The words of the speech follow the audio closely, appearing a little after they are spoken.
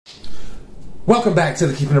Welcome back to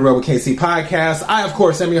the Keeping It Real with KC podcast. I, of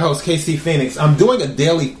course, am your host, KC Phoenix. I'm doing a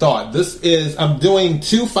daily thought. I'm doing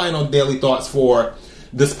 2 final daily thoughts for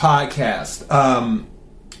this podcast. I'm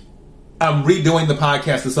redoing the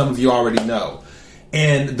podcast that some of you already know.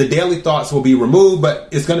 And the daily thoughts will be removed, but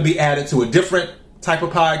it's going to be added to a different type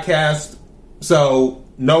of podcast. So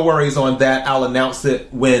no worries on that. I'll announce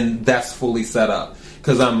it when that's fully set up,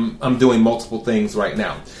 because I'm doing multiple things right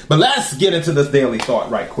now. But let's get into this daily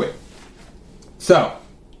thought right quick. So,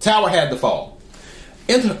 tower had to fall.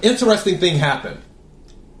 Interesting thing happened.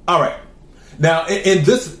 All right. Now, and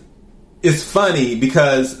this is funny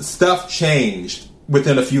because stuff changed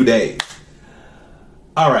within a few days.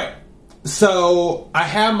 All right. So, I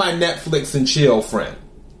have my Netflix and chill friend,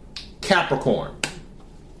 Capricorn.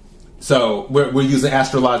 So, we're using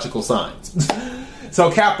astrological signs.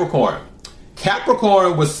 So, Capricorn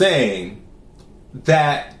was saying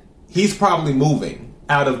that he's probably moving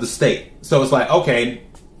out of the state. So it's like, okay,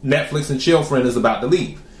 Netflix and chill friend is about to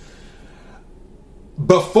leave.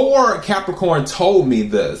 Before Capricorn told me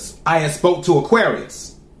this, I had spoke to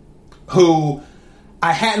Aquarius, who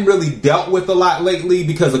I hadn't really dealt with a lot lately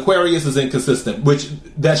because Aquarius is inconsistent, which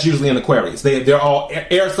that's usually an Aquarius. They're all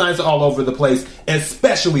air signs are all over the place,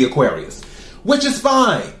 especially Aquarius, which is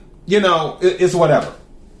fine. You know, it's whatever.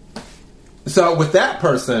 So with that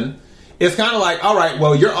person, it's kind of like, all right,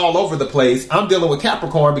 well, you're all over the place. I'm dealing with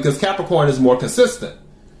Capricorn because Capricorn is more consistent.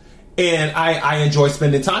 And I enjoy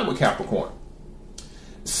spending time with Capricorn.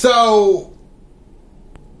 So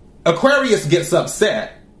Aquarius gets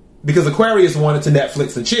upset because Aquarius wanted to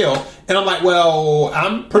Netflix and chill. And I'm like, well,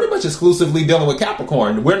 I'm pretty much exclusively dealing with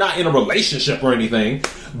Capricorn. We're not in a relationship or anything,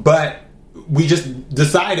 but we just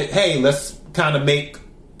decided, hey, let's kind of make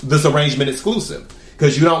this arrangement exclusive.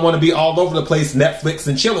 Because you don't want to be all over the place Netflix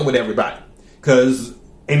and chilling with everybody. Because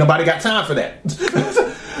ain't nobody got time for that.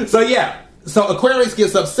 So yeah. So Aquarius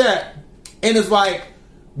gets upset and is like,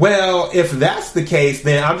 well, if that's the case,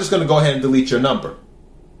 then I'm just going to go ahead and delete your number.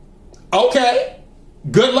 Okay.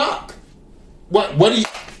 Good luck. What do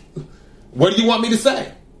you want me to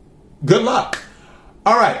say? Good luck.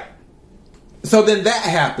 All right. So then that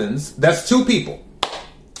happens. That's 2 people.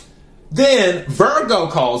 Then Virgo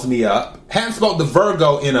calls me up. Hadn't spoken to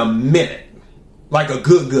Virgo in a minute. Like a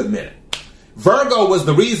good minute. Virgo was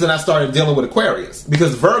the reason I started dealing with Aquarius.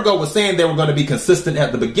 Because Virgo was saying they were going to be consistent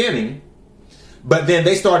at the beginning. But then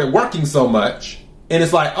they started working so much. And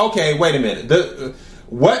it's like, okay, wait a minute.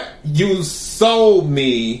 What you sold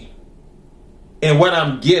me and what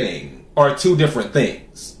I'm getting are 2 different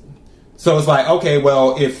things. So it's like, okay,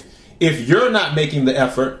 well, if you're not making the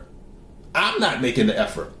effort, I'm not making the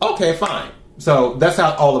effort. Okay, fine. So that's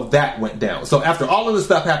how all of that went down. So after all of this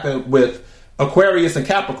stuff happened with Aquarius and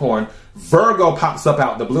Capricorn, Virgo pops up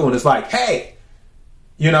out the blue and it's like, hey,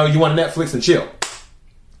 you know, you want Netflix and chill.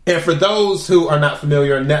 And for those who are not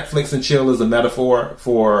familiar, Netflix and chill is a metaphor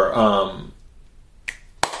for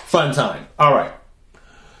fun time. All right.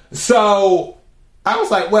 So I was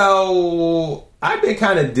like, well, I've been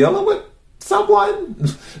kind of dealing with someone.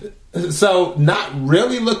 So not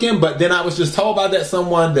really looking, but then I was just told by that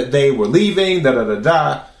someone that they were leaving,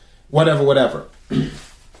 whatever.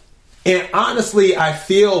 And honestly, I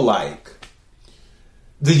feel like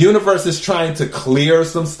the universe is trying to clear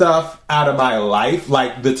some stuff out of my life.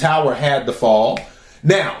 Like the tower had to fall.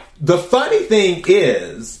 Now, the funny thing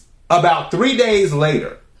is, about 3 days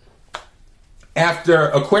later, after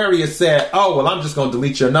Aquarius said, oh, well, I'm just going to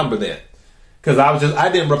delete your number then. Because I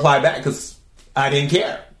didn't reply back because I didn't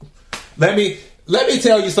care. Let me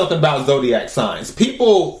tell you something about zodiac signs.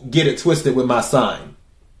 People get it twisted with my sign.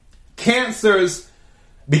 Cancers,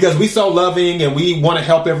 because we so loving and we want to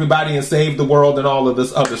help everybody and save the world and all of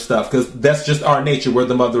this other stuff, because that's just our nature. We're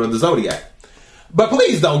the mother of the zodiac. But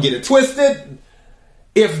please don't get it twisted.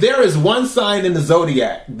 If there is one sign in the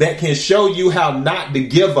zodiac that can show you how not to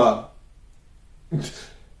give up,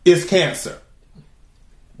 it's Cancer.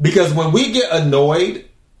 Because when we get annoyed,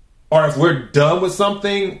 or if we're done with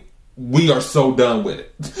something, we are so done with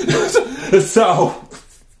it. So,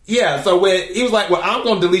 yeah. So when he was like, well, I'm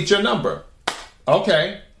going to delete your number.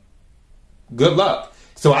 Okay. Good luck.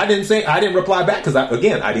 So I didn't reply back because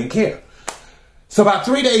I didn't care. So about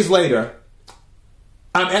 3 days later,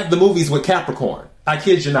 I'm at the movies with Capricorn. I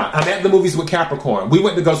kid you not. I'm at the movies with Capricorn. We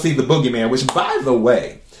went to go see The Boogeyman, which, by the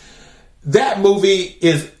way, that movie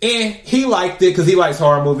is he liked it because he likes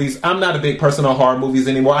horror movies. I'm not a big person on horror movies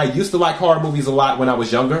anymore. I used to like horror movies a lot when I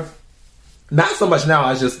was younger. Not so much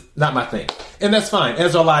now. It's just not my thing. And that's fine.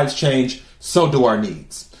 As our lives change, so do our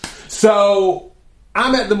needs. So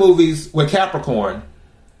I'm at the movies with Capricorn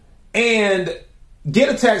and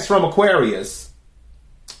get a text from Aquarius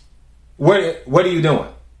What are you doing?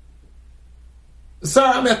 Sir,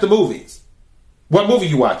 I'm at the movies. What movie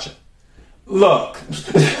you watching? Look.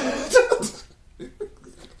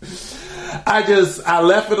 I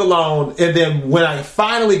left it alone. And then when I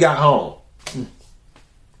finally got home,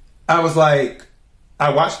 I was like,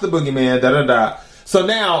 I watched The Boogeyman, da da da. So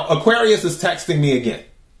now Aquarius is texting me again.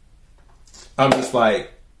 I'm just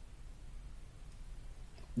like,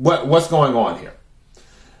 what's going on here?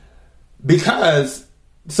 Because,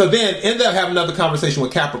 so then ended up having another conversation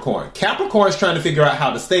with Capricorn. Capricorn's trying to figure out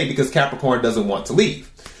how to stay because Capricorn doesn't want to leave.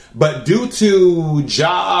 But due to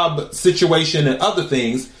job situation and other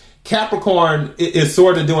things, Capricorn is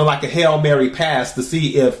sort of doing like a Hail Mary pass to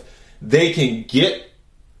see if they can get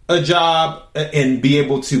a job and be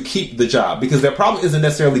able to keep the job. Because their problem isn't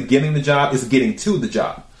necessarily getting the job, it's getting to the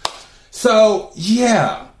job. So,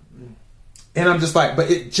 yeah. And I'm just like,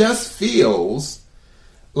 but it just feels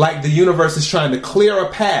like the universe is trying to clear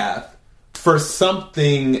a path for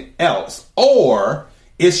something else. Or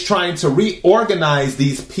it's trying to reorganize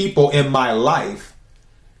these people in my life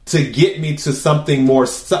to get me to something more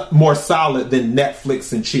solid than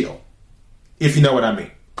Netflix and chill. If you know what I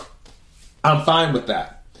mean. I'm fine with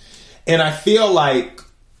that. And I feel like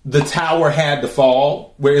the tower had to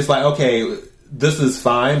fall, where it's like, okay, this is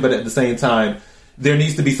fine, but at the same time, there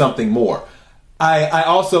needs to be something more. I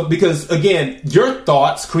also, because again, your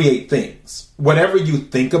thoughts create things. Whatever you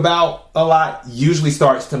think about a lot usually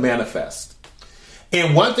starts to manifest.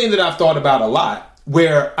 And one thing that I've thought about a lot,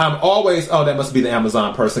 where I'm always, oh, that must be the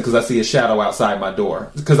Amazon person because I see a shadow outside my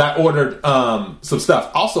door. Because I ordered some stuff.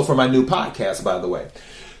 Also for my new podcast, by the way.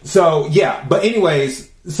 So, yeah. But anyways,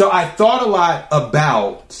 so I thought a lot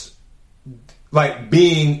about like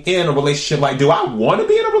being in a relationship. Like, do I want to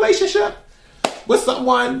be in a relationship with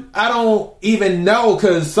someone? I don't even know,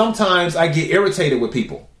 because sometimes I get irritated with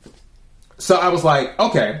people. So I was like,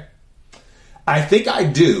 okay, I think I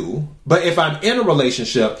do. But if I'm in a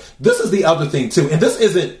relationship, this is the other thing too. And this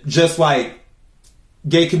isn't just like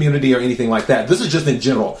gay community or anything like that. This is just in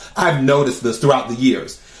general. I've noticed this throughout the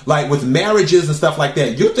years. Like with marriages and stuff like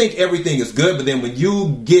that, you think everything is good, but then when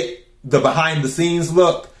you get the behind the scenes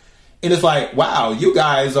look, and it's like, wow, you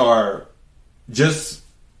guys are just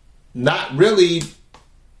not really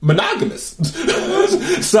monogamous.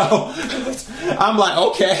 So I'm like,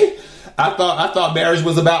 okay, I thought marriage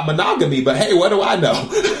was about monogamy, but hey, what do I know?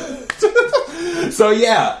 So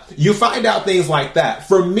yeah, you find out things like that.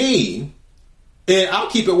 For me, and I'll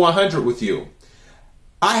keep it 100 with you,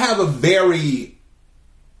 I have a very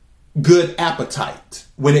good appetite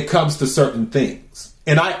when it comes to certain things.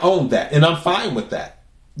 And I own that. And I'm fine with that.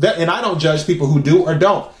 And I don't judge people who do or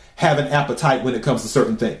don't have an appetite when it comes to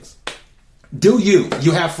certain things. Do you?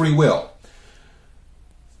 You have free will.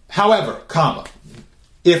 However,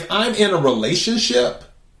 if I'm in a relationship,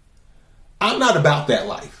 I'm not about that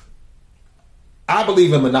life. I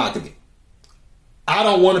believe in monogamy. I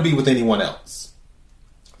don't want to be with anyone else.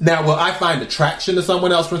 Now, will I find attraction to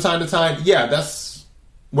someone else from time to time? Yeah,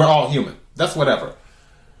 we're all human. That's whatever.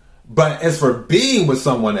 But as for being with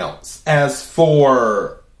someone else, as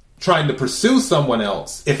for trying to pursue someone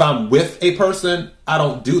else, if I'm with a person, I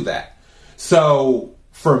don't do that. So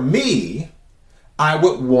for me, I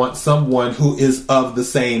would want someone who is of the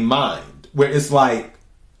same mind, where it's like,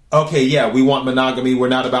 okay, yeah, we want monogamy. We're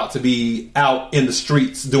not about to be out in the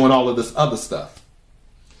streets doing all of this other stuff.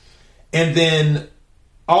 And then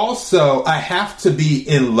also, I have to be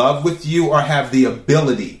in love with you or have the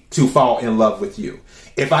ability to fall in love with you.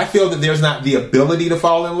 If I feel that there's not the ability to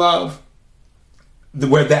fall in love,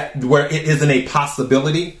 where it isn't a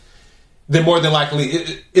possibility, then more than likely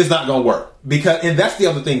it's not going to work. And that's the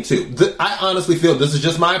other thing too. I honestly feel, this is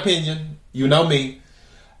just my opinion, you know me,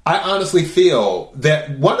 I honestly feel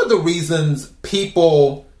that one of the reasons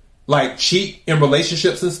people like cheat in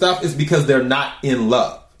relationships and stuff is because they're not in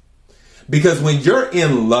love. Because when you're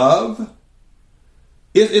in love,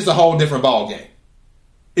 it's a whole different ballgame.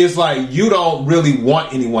 It's like you don't really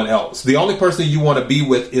want anyone else. The only person you want to be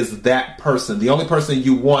with is that person. The only person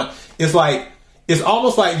you want, it's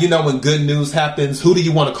almost like, when good news happens, who do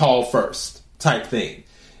you want to call first type thing.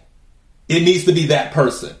 It needs to be that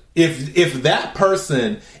person. If that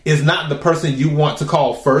person is not the person you want to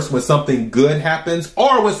call first when something good happens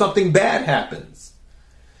or when something bad happens,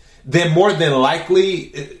 then more than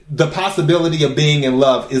likely the possibility of being in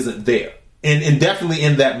love isn't there. And definitely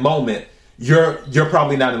in that moment, you're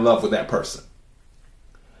probably not in love with that person.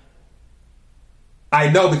 I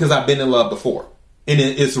know because I've been in love before, and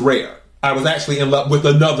it's rare. I was actually in love with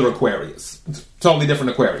another Aquarius, totally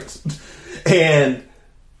different Aquarius, and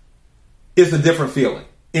it's a different feeling.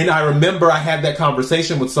 And I remember I had that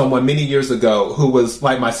conversation with someone many years ago who was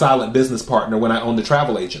like my silent business partner when I owned a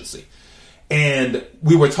travel agency. And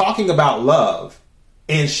we were talking about love.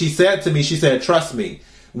 And she said to me, she said, trust me,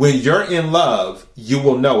 when you're in love, you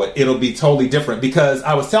will know it. It'll be totally different. Because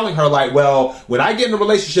I was telling her like, well, when I get in a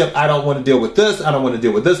relationship, I don't want to deal with this. I don't want to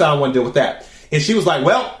deal with this. I don't want to deal with that. And she was like,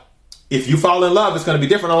 well, if you fall in love, it's going to be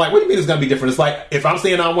different. I'm like, what do you mean it's going to be different? It's like, if I'm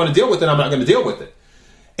saying I don't want to deal with it, I'm not going to deal with it.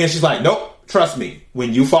 And she's like, nope. Trust me,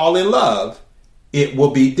 when you fall in love, it will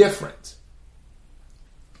be different.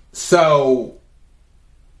 So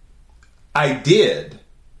I did.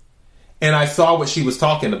 And I saw what she was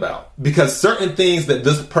talking about. Because certain things that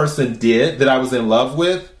this person did that I was in love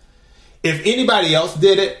with, if anybody else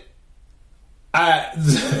did it,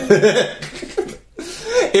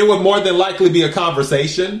 it would more than likely be a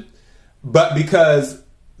conversation. But because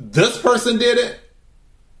this person did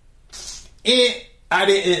it, I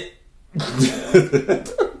didn't.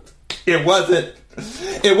 it wasn't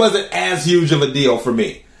as huge of a deal for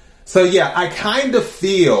me. So yeah, I kind of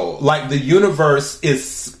feel like the universe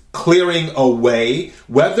is clearing away,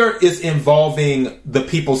 whether it's involving the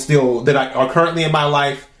people still that are currently in my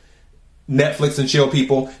life, Netflix and chill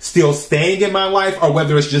people still staying in my life, or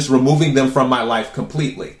whether it's just removing them from my life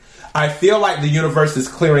completely. I feel like the universe is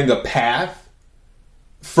clearing a path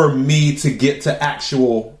for me to get to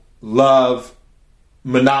actual love,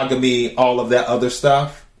 monogamy, all of that other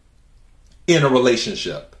stuff in a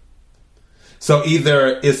relationship. So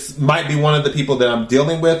either it might be one of the people that I'm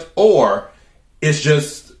dealing with, or it's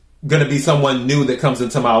just going to be someone new that comes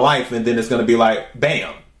into my life, and then it's going to be like,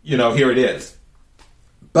 bam, here it is.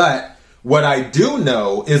 But what I do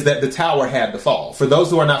know is that the Tower had to fall. For those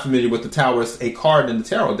who are not familiar with the Tower, it's a card in the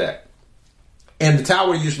tarot deck. And the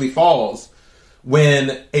Tower usually falls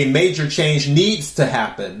when a major change needs to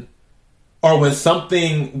happen, or when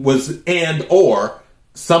something was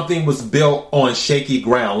something was built on shaky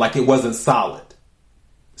ground, like it wasn't solid.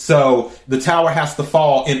 So the Tower has to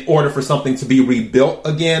fall in order for something to be rebuilt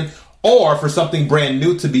again, or for something brand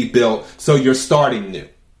new to be built, so you're starting new.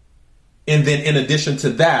 And then in addition to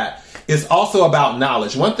that, it's also about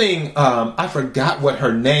knowledge. One thing, I forgot what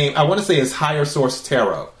her name, I want to say is Higher Source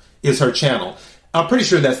Tarot is her channel. I'm pretty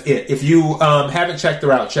sure that's it. If you haven't checked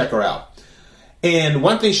her out, check her out. And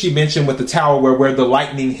one thing she mentioned with the Tower, where the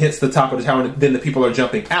lightning hits the top of the tower and then the people are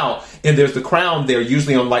jumping out, and there's the crown there,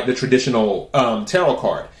 usually on like the traditional tarot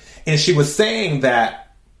card. And she was saying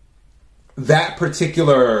that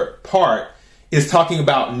particular part is talking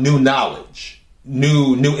about new knowledge,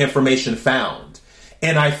 new information found.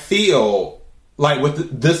 And I feel like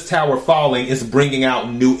with this Tower falling, it's bringing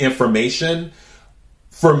out new information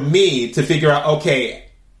for me to figure out, okay,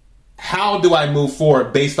 how do I move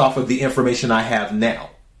forward based off of the information I have now?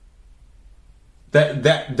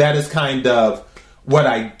 That is kind of what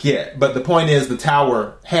I get. But the point is, the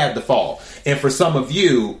Tower had to fall. And for some of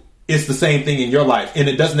you, it's the same thing in your life. And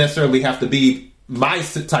it doesn't necessarily have to be my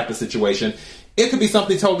type of situation. It could be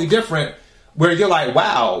something totally different where you're like,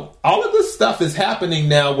 wow, all of this stuff is happening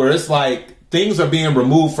now where it's like things are being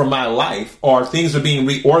removed from my life, or things are being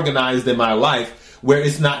reorganized in my life where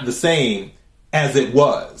it's not the same as it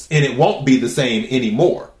was, and it won't be the same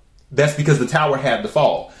anymore. That's because the Tower had to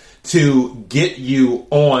fall to get you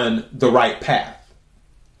on the right path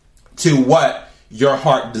to what your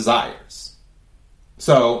heart desires.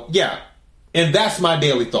 So, yeah, and that's my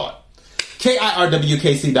daily thought.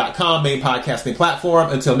 KIRWKC.com, main podcasting platform.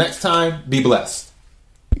 Until next time, be blessed.